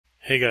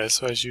Hey guys,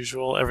 so as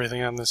usual,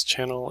 everything on this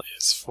channel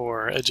is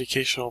for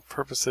educational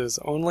purposes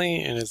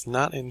only and is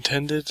not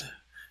intended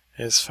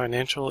as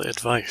financial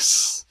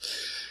advice.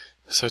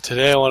 So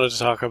today I wanted to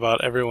talk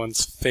about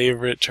everyone's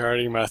favorite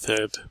charting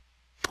method,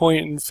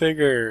 point and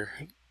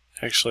figure.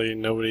 Actually,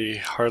 nobody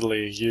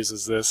hardly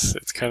uses this.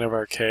 It's kind of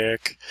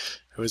archaic.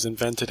 It was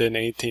invented in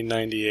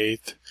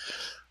 1898.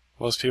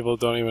 Most people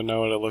don't even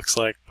know what it looks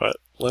like, but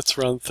let's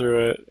run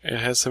through it. It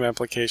has some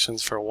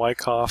applications for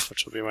Wyckoff,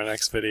 which will be my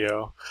next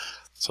video.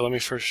 So let me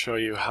first show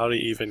you how to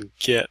even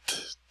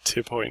get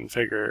to point and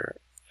figure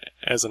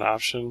as an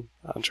option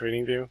on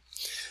TradingView.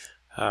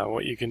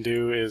 What you can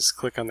do is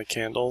click on the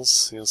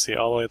candles, and you'll see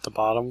all the way at the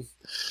bottom.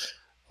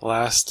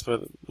 Last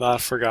but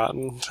not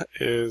forgotten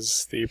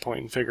is the point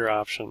and figure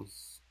option.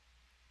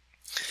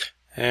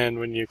 And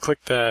when you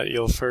click that,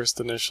 you'll first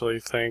initially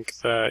think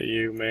that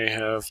you may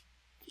have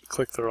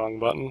clicked the wrong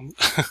button.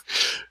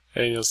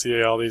 And you'll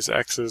see all these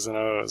X's and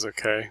O's,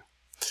 okay?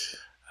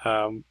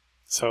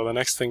 So the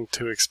next thing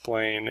to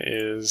explain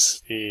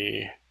is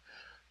the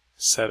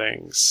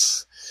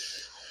settings.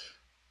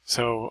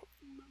 So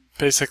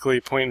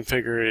basically, point and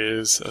figure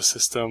is a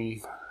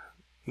system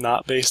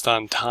not based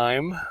on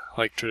time,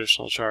 like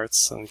traditional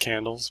charts and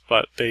candles,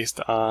 but based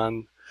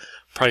on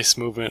price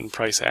movement and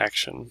price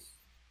action.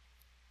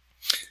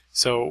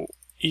 So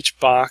each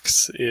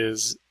box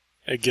is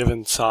a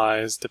given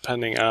size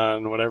depending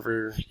on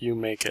whatever you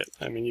make it.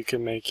 I mean, you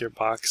can make your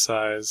box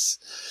size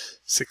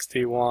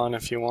 61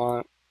 if you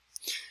want.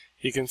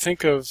 You can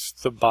think of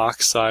the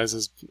box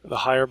sizes, the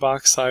higher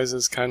box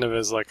sizes, kind of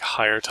as like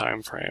higher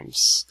time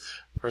frames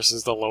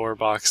versus the lower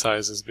box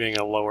sizes being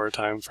a lower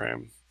time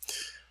frame.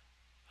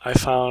 I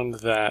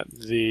found that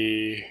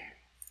the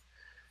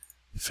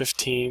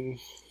 15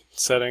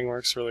 setting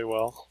works really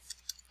well,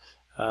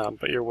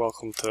 but you're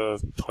welcome to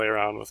play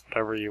around with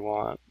whatever you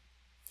want.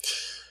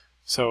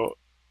 So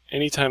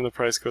anytime the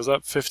price goes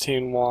up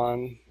 15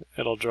 won,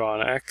 it'll draw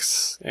an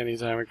X.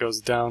 Anytime it goes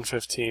down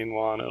 15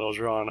 won, it'll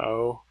draw an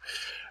O.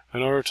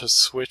 In order to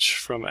switch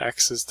from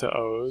X's to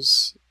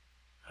O's,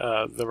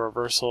 the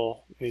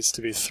reversal needs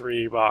to be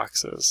 3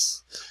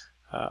 boxes.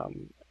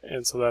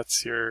 And so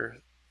that's your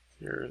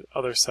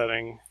other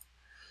setting,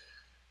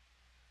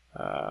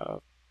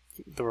 the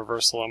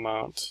reversal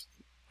amount.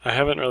 I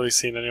haven't really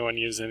seen anyone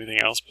use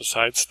anything else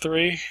besides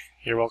 3.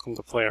 You're welcome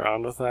to play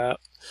around with that.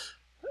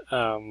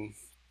 Let's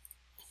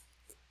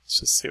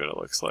just see what it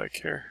looks like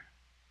here.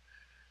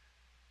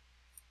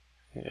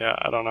 Yeah,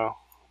 I don't know.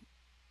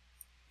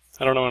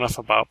 I don't know enough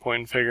about point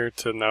and figure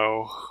to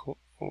know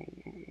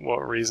what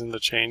reason to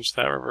change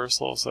that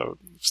reversal, so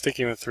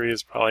sticking with 3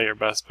 is probably your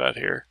best bet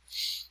here.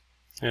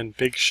 And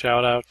big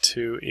shout out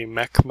to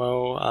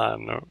Emocmo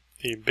on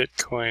the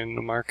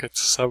Bitcoin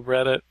markets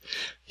subreddit.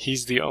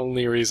 He's the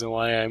only reason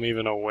why I'm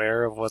even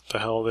aware of what the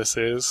hell this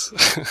is.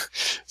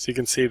 So you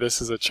can see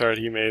this is a chart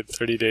he made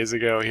 30 days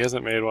ago. He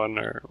hasn't made one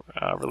or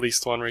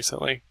released one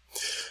recently.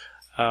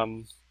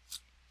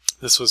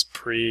 This was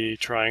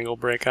pre-triangle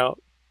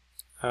breakout.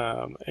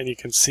 And you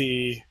can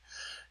see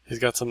he's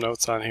got some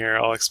notes on here.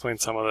 I'll explain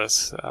some of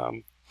this.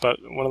 But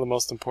one of the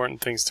most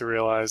important things to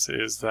realize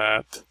is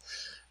that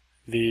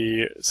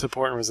the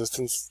support and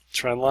resistance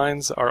trend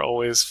lines are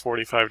always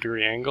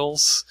 45-degree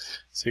angles.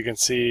 So you can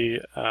see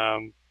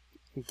the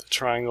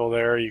triangle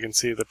there. You can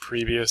see the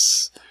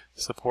previous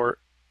support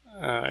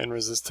and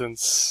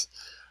resistance.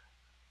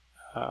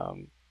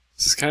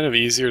 This is kind of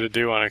easier to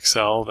do on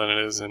Excel than it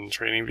is in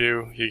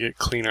TradingView. You get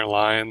cleaner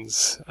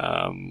lines.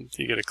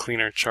 You get a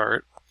cleaner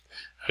chart.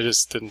 I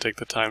just didn't take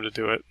the time to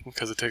do it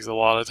because it takes a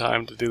lot of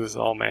time to do this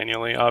all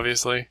manually,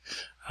 obviously.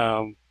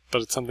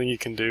 But it's something you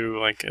can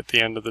do like at the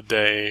end of the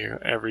day,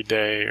 or every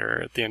day, or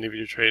at the end of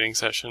your trading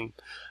session,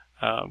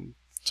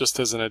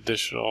 just as an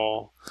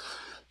additional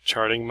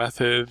charting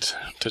method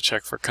to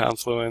check for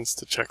confluence,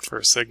 to check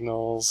for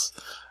signals.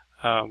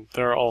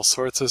 There are all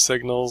sorts of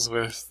signals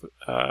with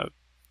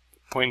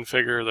point and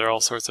figure. There are all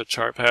sorts of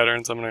chart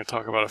patterns. I'm going to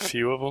talk about a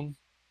few of them.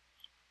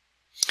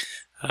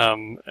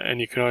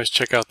 And you can always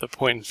check out the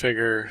point and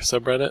figure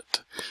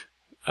subreddit.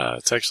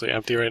 It's actually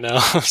empty right now,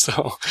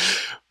 so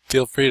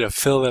feel free to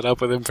fill that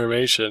up with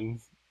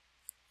information.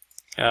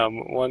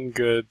 One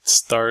good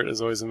start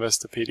is always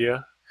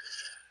Investopedia.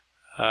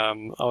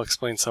 I'll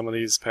explain some of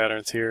these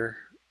patterns here,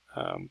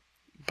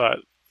 but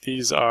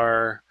these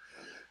are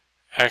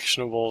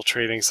actionable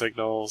trading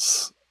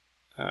signals,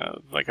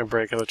 like a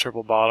break of the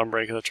triple bottom,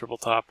 break of the triple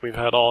top. We've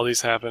had all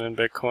these happen in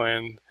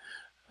Bitcoin,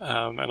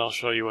 and I'll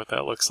show you what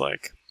that looks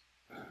like.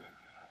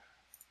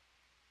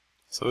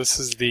 So this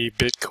is the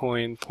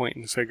Bitcoin point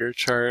and figure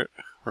chart.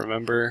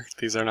 Remember,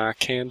 these are not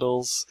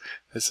candles.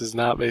 This is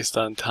not based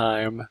on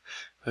time.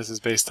 This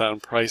is based on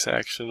price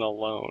action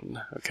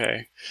alone.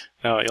 Okay.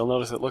 Now you'll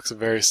notice it looks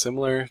very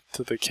similar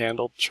to the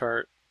candle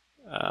chart.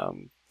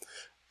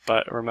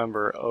 But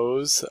remember,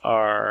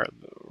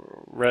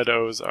 red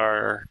O's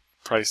are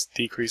price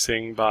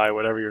decreasing by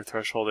whatever your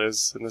threshold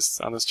is. And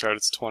on this chart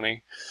it's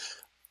 20.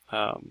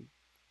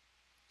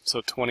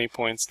 So 20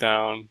 points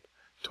down,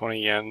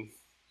 20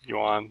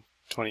 yuan,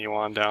 20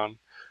 yuan down.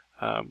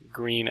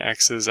 green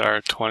X's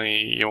are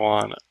 20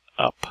 yuan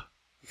up.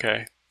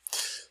 Okay,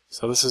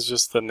 so this is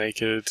just the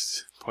naked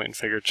point and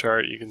figure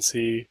chart. You can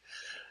see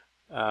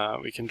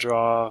we can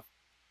draw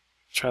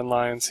trend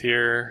lines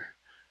here.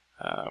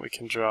 We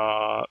can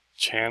draw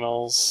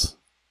channels.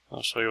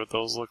 I'll show you what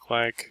those look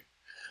like.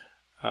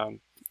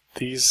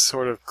 These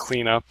sort of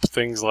clean up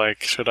things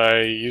like, should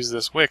I use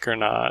this wick or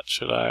not?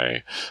 Should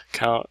I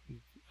count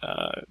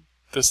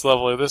this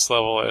level or this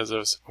level as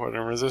a support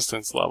and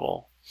resistance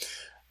level?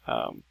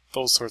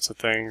 Those sorts of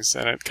things,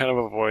 and it kind of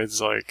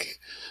avoids like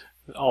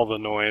all the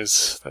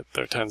noise that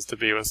there tends to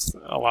be with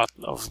a lot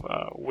of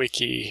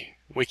wiki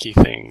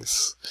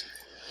things.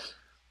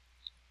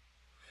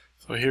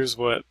 So here's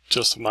what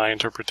just my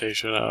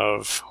interpretation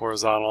of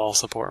horizontal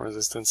support and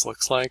resistance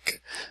looks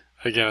like.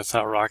 Again, it's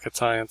not rocket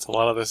science. A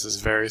lot of this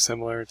is very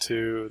similar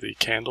to the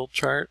candle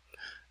chart.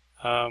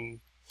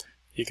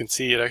 You can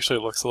see it actually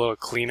looks a little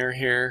cleaner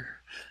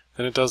here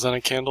than it does on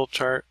a candle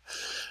chart.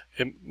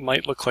 It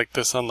might look like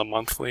this on the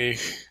monthly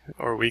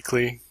or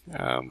weekly,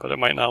 but it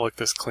might not look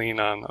this clean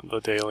on the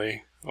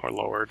daily or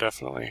lower,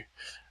 definitely.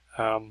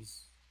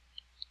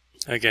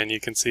 Again, you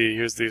can see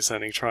here's the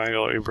ascending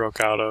triangle that we broke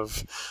out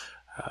of.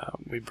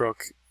 We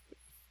broke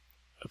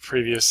a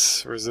previous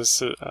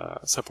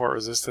support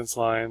resistance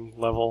line,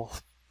 level,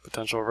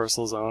 potential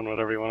reversal zone,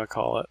 whatever you want to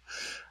call it.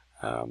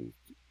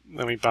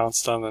 Then we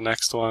bounced on the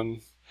next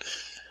one,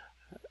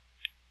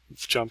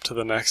 jumped to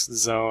the next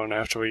zone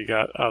after we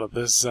got out of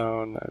this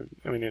zone.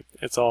 I mean,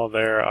 it's all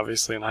there,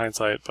 obviously, in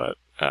hindsight, but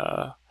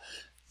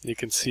you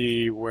can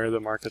see where the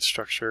market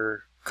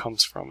structure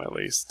comes from, at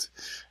least.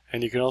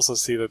 And you can also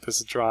see that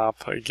this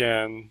drop,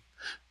 again,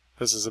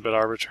 this is a bit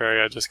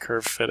arbitrary, I just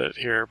curve fit it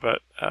here,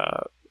 but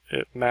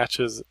it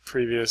matches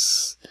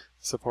previous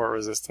support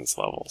resistance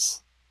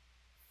levels.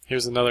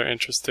 Here's another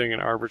interesting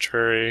and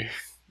arbitrary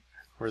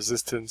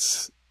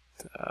resistance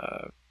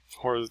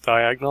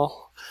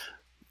diagonal.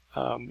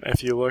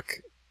 If you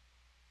look,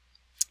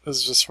 this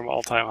is just from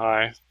all-time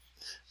high.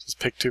 Just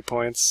pick 2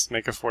 points,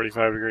 make a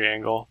 45-degree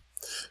angle.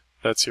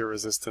 That's your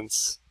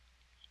resistance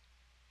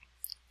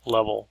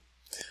level.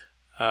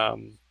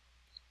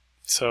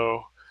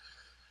 So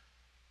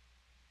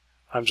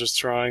I'm just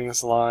drawing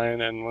this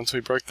line, and once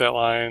we break that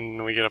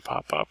line, we get a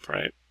pop-up,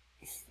 right?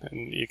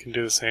 And you can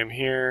do the same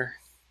here.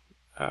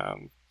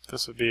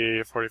 This would be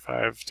a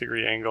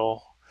 45-degree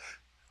angle.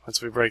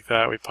 Once we break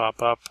that, we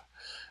pop up.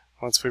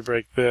 Once we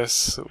break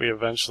this, we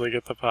eventually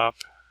get the pop.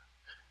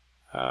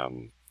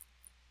 And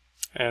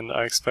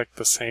I expect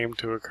the same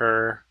to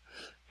occur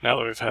now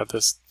that we've had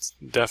this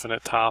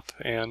definite top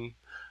in.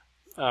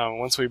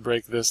 Once we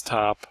break this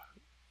top,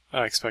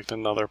 I expect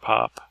another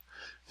pop.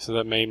 So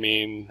that may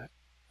mean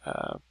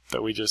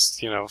that we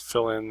just,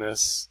 fill in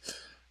this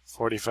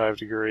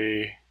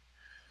 45-degree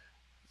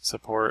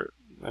support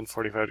and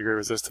 45-degree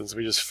resistance.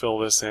 We just fill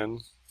this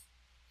in.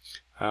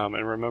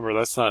 And remember,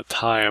 that's not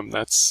time,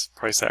 that's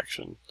price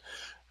action.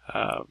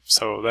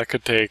 So that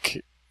could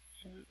take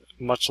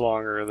much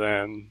longer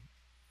than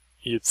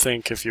you'd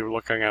think if you were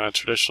looking at a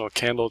traditional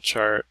candle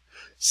chart,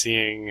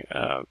 seeing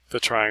the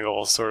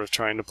triangle sort of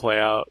trying to play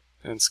out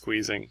and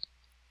squeezing.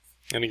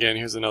 And again,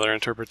 here's another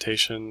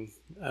interpretation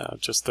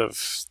just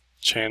of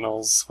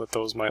channels, what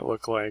those might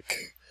look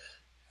like.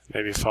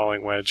 Maybe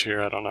falling wedge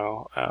here, I don't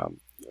know.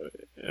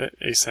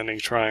 Ascending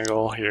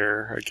triangle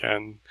here,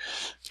 again,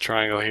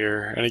 triangle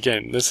here. And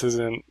again, this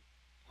isn't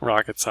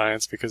rocket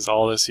science because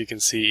all this you can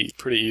see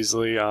pretty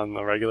easily on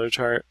the regular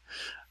chart.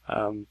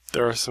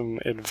 There are some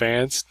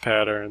advanced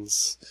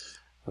patterns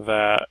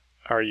that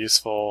are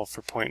useful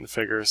for point and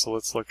figure, so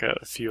let's look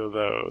at a few of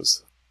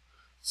those.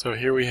 So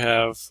here we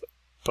have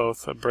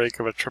both a break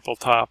of a triple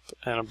top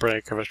and a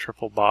break of a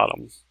triple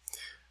bottom.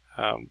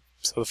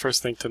 So the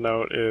first thing to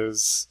note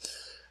is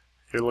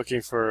you're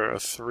looking for a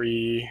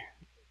three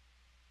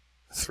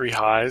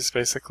highs,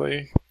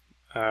 basically,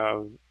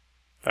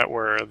 that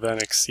were then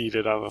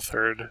exceeded on the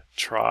third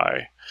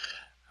try.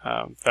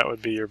 That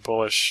would be your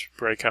bullish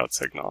breakout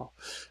signal.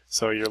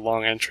 So your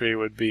long entry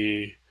would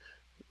be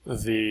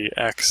the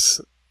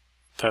X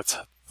that's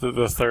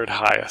the third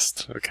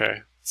highest,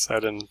 okay,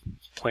 said in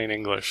plain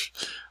English.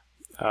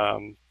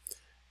 And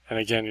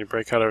again, your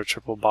breakout of a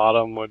triple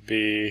bottom would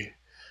be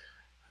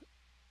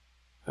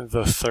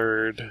the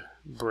third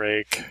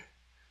break,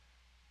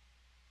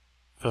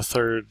 the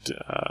third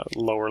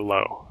lower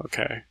low,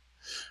 okay.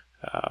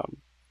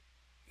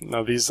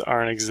 Now these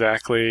aren't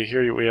exactly,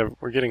 here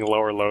we're getting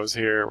lower lows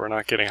here, we're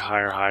not getting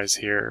higher highs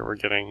here, we're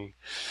getting,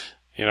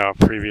 a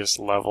previous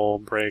level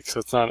break, so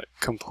it's not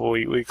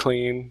completely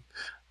clean.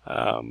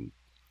 The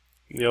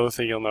other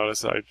thing you'll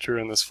notice, I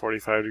drew in this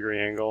 45-degree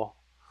angle,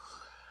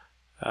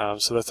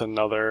 so that's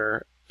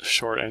another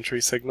short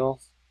entry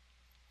signal.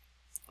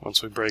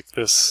 Once we break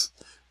this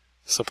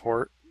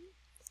support,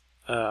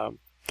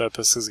 that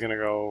this is going to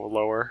go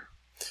lower.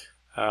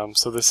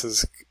 So this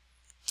is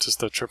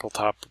just a triple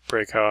top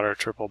breakout or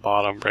triple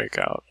bottom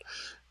breakout.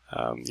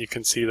 You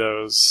can see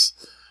those.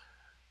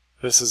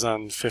 This is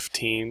on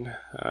 15.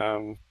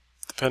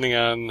 Depending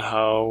on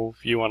how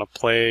you want to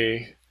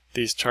play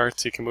these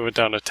charts, you can move it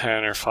down to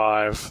 10 or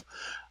 5.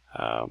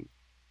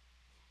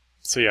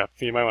 So yeah,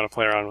 you might want to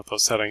play around with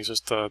those settings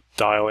just to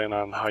dial in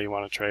on how you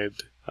want to trade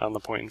on the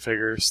point and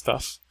figure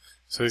stuff.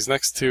 So these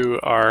next two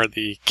are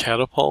the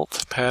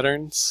Catapult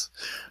Patterns,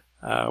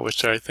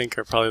 which I think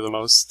are probably the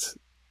most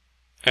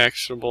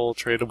actionable,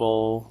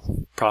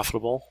 tradable,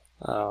 profitable.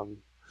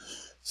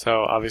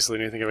 So obviously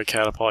when you think of a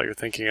catapult, you're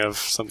thinking of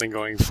something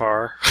going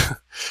far.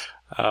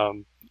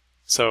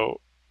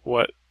 So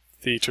what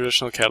the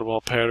traditional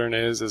catapult pattern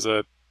is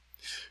a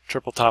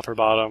triple top or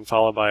bottom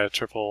followed by a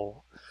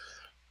triple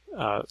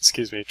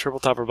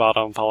top or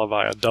bottom followed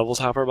by a double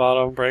top or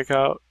bottom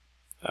breakout.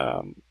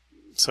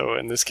 So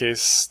in this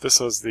case, this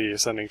was the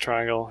ascending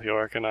triangle you'll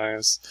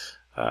recognize.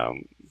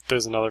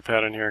 There's another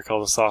pattern here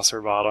called a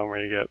saucer bottom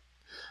where you get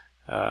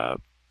kind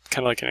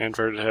of like an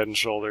inverted head and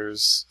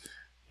shoulders.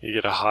 You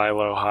get a high,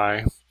 low,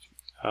 high.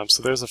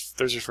 So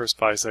there's your first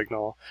buy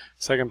signal.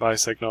 Second buy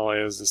signal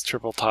is this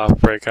triple top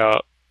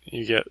breakout.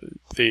 You get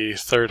the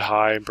third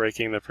high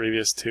breaking the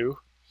previous two.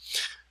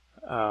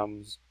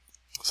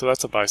 So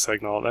that's a buy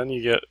signal. Then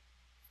you get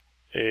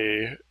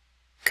a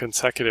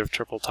consecutive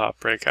triple top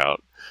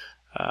breakout.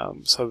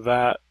 So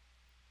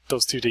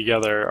those two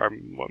together are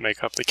what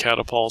make up the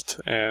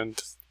catapult,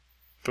 and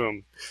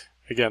boom.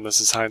 Again,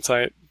 this is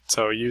hindsight.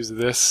 So use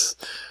this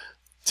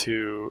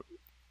to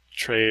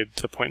trade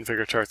the point and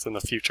figure charts in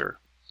the future.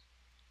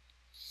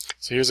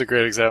 So here's a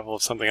great example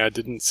of something I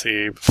didn't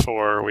see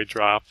before we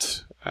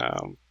dropped,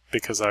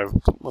 because I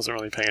wasn't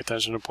really paying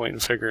attention to point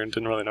and figure and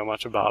didn't really know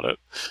much about it.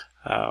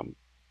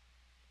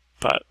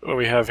 But what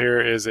we have here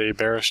is a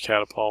bearish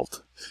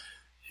catapult.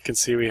 You can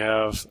see we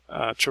have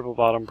a triple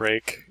bottom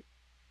break.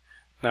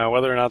 Now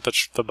whether or not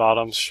the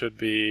bottoms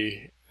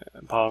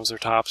or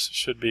tops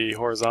should be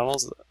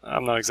horizontals,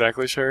 I'm not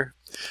exactly sure.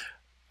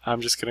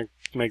 I'm just going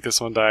to make this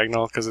one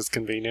diagonal because it's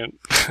convenient.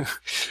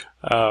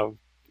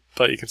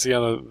 But you can see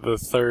on the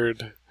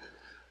third,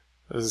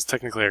 this is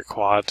technically a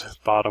quad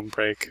bottom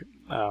break.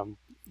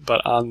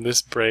 But on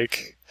this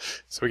break,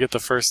 so we get the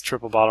first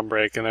triple bottom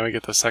break and then we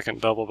get the second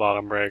double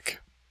bottom break.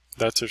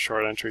 That's your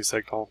short entry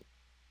signal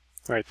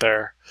right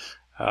there.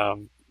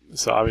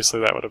 So obviously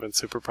that would have been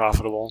super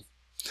profitable.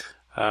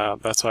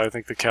 That's why I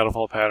think the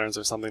catapult patterns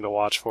are something to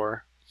watch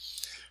for.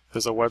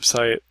 There's a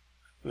website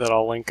that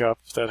I'll link up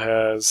that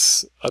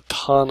has a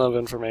ton of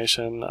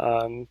information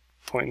on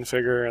point and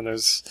figure, and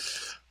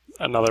there's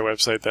another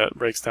website that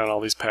breaks down all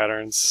these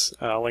patterns.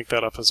 I'll link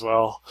that up as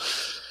well.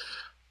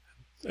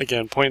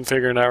 Again, point and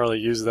figure not really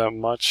used that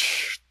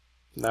much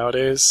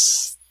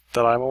nowadays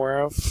that I'm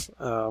aware of.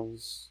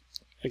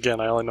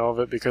 Again, I only know of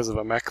it because of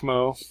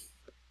Emocmo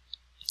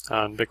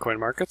on Bitcoin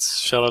markets.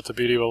 Shout out to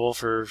Beauty Bubble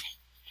for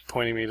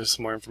pointing me to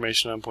some more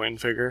information on point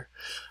and figure.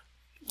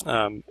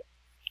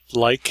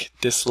 Like,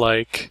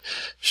 dislike,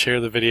 share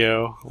the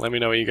video. Let me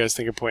know what you guys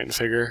think of point and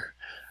figure.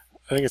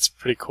 I think it's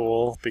pretty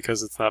cool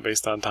because it's not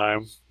based on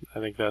time. I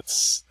think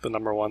that's the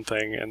number one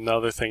thing. And the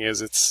other thing is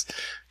it's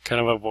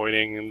kind of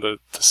avoiding the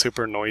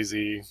super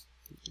noisy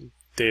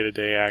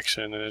day-to-day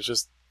action, and it's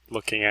just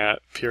looking at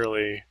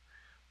purely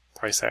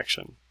price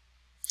action.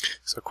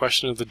 So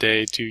question of the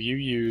day, do you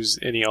use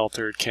any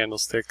altered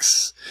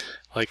candlesticks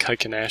like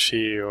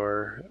Heikin-Ashi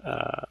or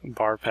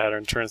bar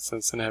pattern, for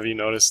instance, and have you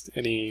noticed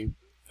any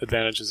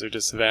advantages or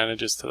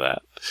disadvantages to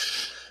that?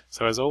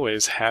 So as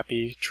always,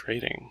 happy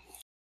trading.